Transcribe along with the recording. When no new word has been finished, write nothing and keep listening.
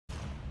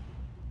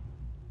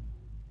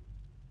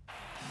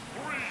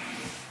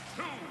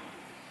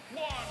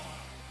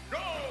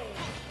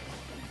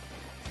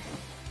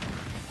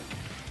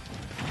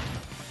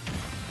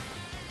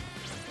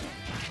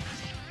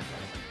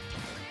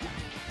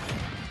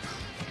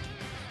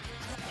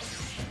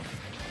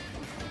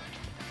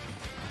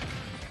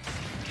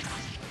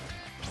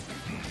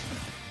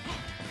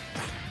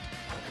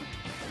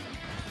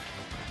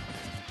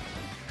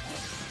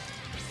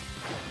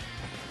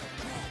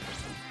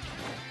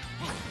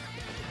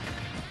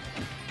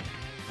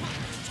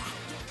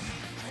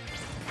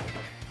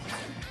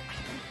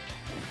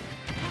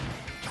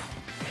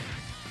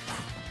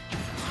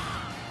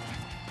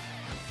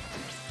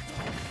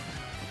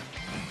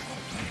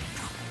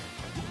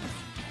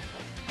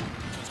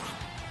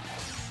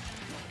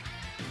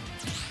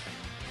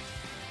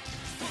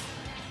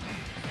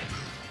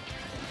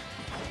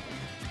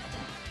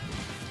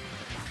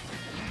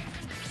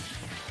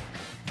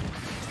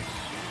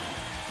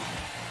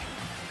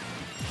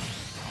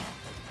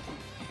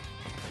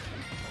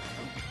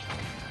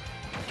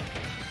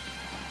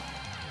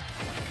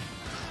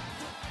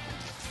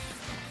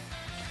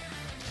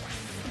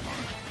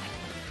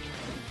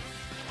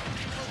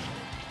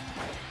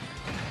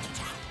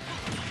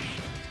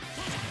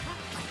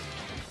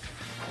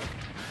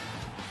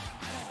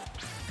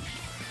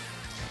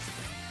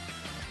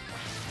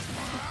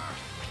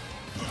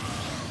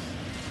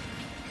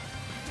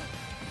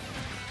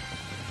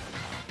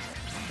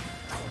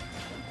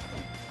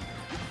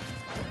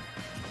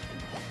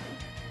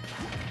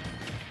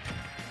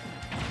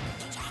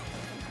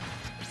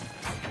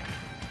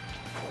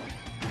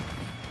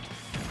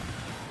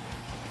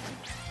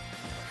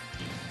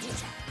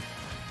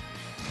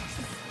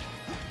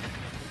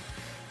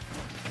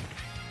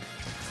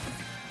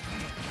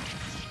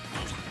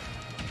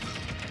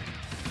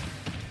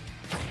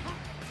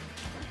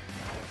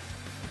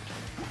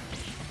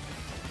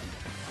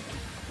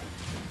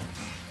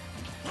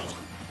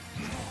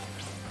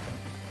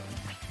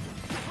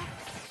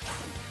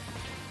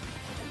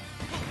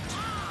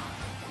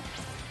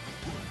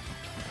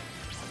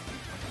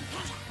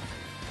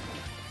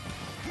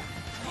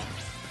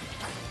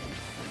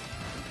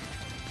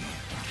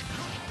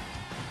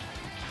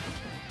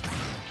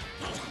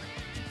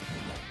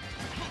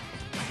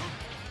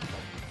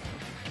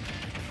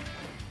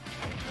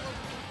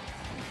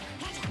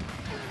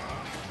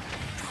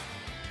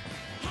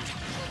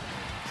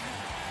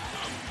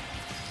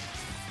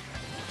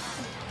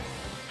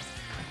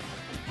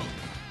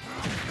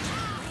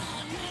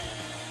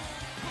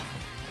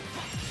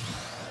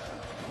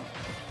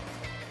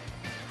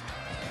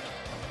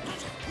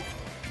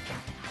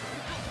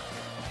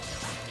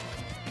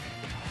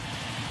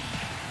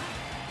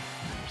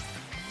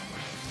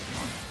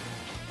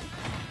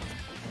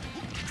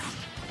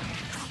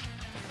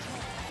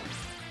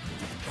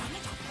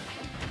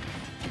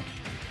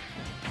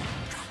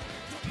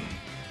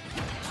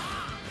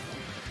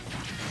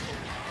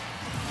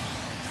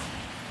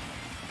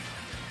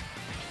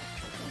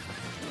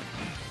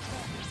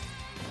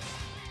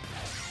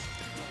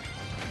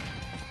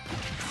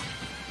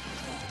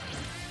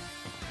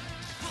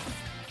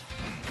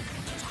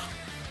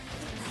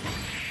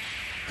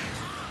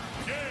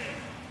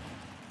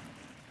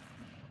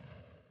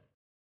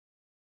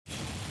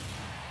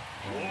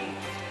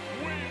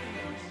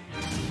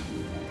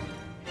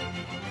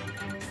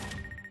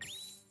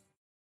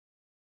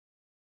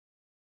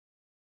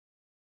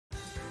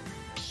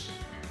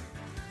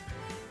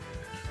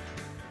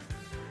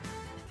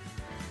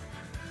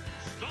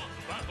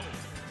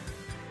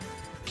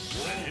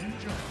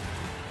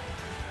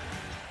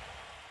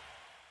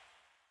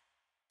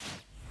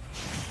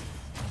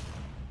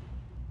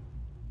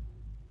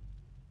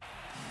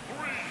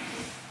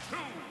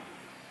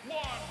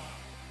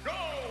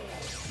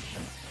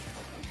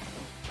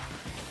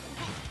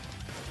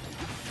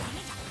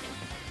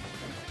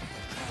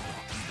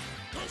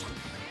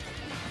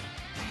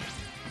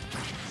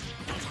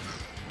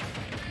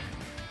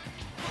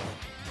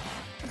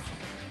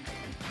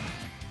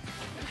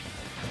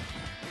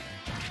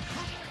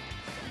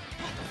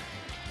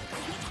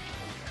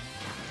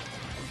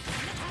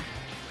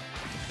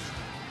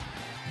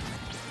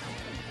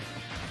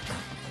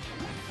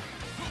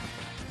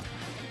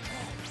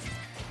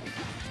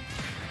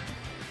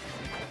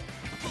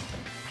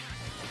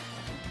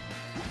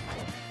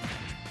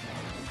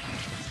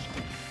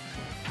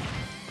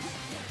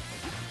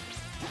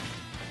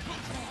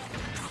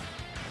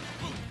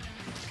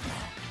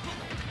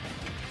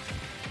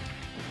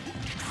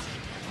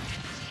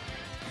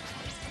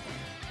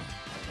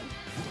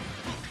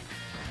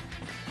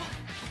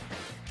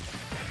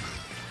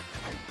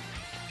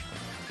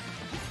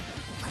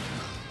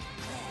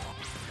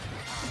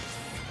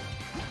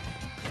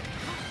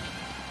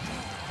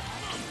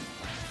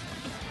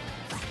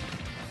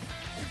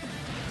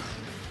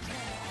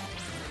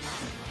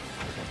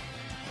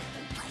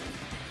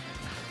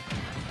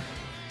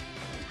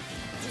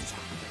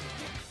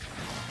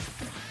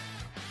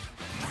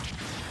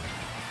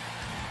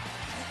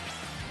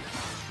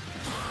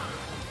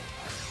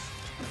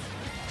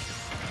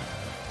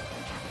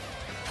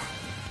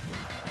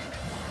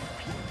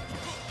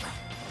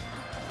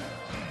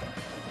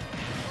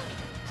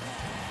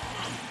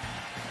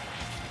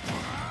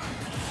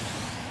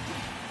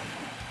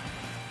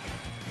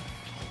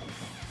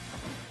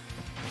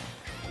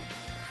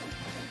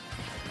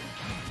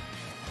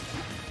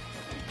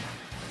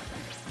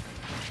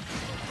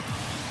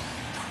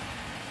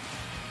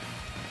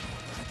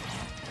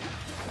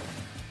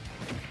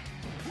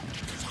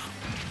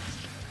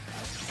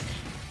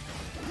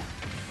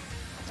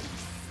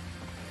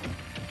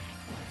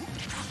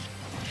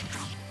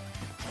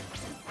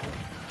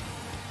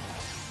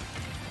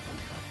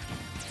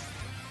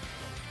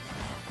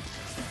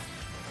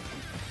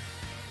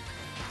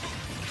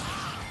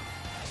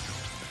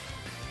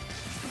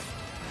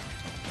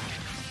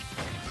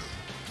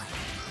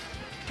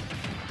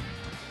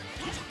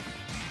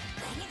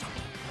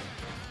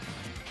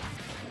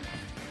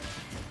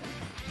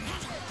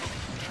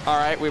All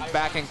right, we're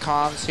back in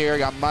comms here.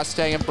 Got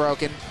Mustang and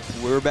Broken.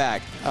 We're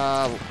back.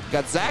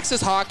 Got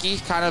Zaxis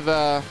Hakii, kind of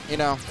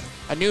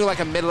a new like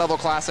a mid-level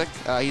classic.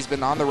 He's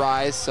been on the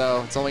rise,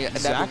 so it's only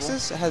inevitable.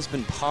 Zaxis has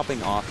been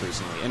popping off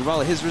recently, and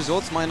while his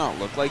results might not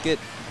look like it,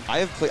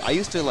 I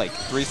used to like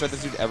 3-star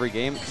this dude every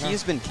game. He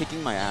has been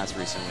kicking my ass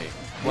recently.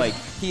 Like,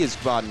 he has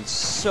gotten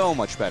so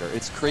much better.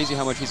 It's crazy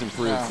how much he's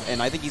improved,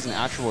 and I think he's an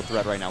actual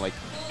threat right now. Like,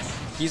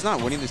 he's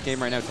not winning this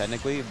game right now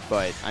technically,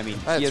 but I mean,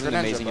 he has an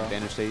amazing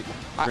advantage state.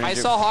 I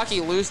saw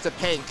Hakii lose to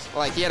Pink.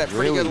 Like, he had a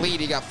pretty good lead.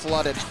 He got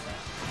flooded.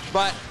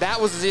 But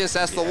that was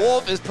ZSS. The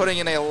Wolf is putting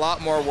in a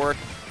lot more work.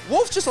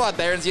 Wolf's just a lot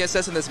better in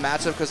ZSS in this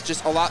matchup because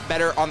just a lot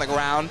better on the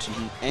ground.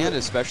 And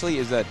especially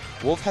is that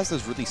Wolf has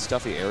those really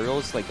stuffy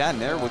aerials. Like, that in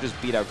there will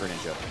just beat out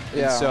Greninja.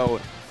 Yeah. And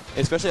so,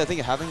 especially I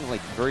think having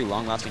like very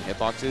long-lasting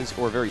hitboxes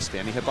or very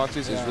spammy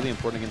hitboxes is really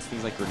important against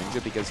things like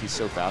Greninja because he's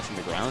so fast on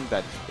the ground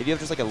that if you have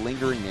just like a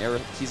lingering air,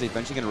 he's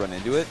eventually going to run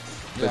into it.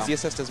 But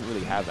ZSS doesn't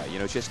really have that, you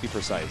know, it's just to be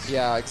precise.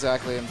 Yeah,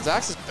 exactly. And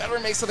Zaxis better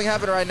make something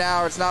happen right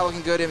now. It's not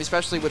looking good,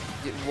 especially with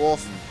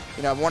Wolf.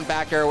 You know, one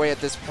back air away at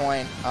this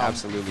point.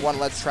 Absolutely. One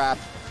let's trap.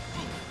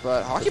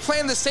 But Hakii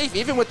playing this safe,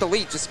 even with the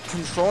lead, just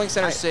controlling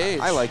center stage.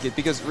 I like it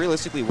because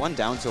realistically, one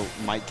down tilt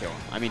might kill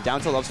him. I mean,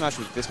 down tilt up smash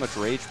with this much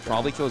rage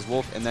probably kills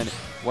Wolf, and then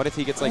what if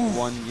he gets like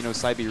one, you know,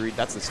 side B read?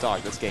 That's the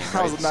stock. That's game.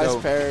 That was a nice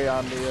parry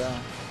on the.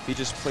 If he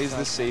just plays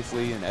this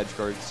safely and edge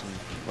guards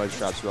and ledge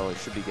traps well, it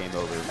should be game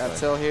over. That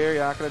tilt here,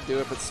 you're not going to do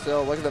it, but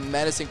still, look at the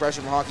menacing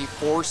pressure from Hakii,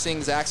 forcing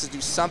Zaxis to do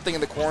something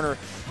in the corner,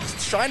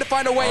 just trying to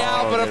find a way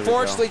out, but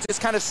unfortunately,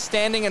 just kind of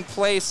standing in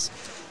place.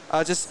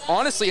 Just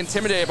honestly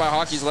intimidated by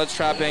Hakii's ledge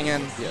trapping.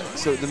 And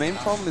so the main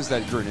problem is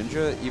that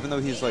Greninja, even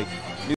though he's like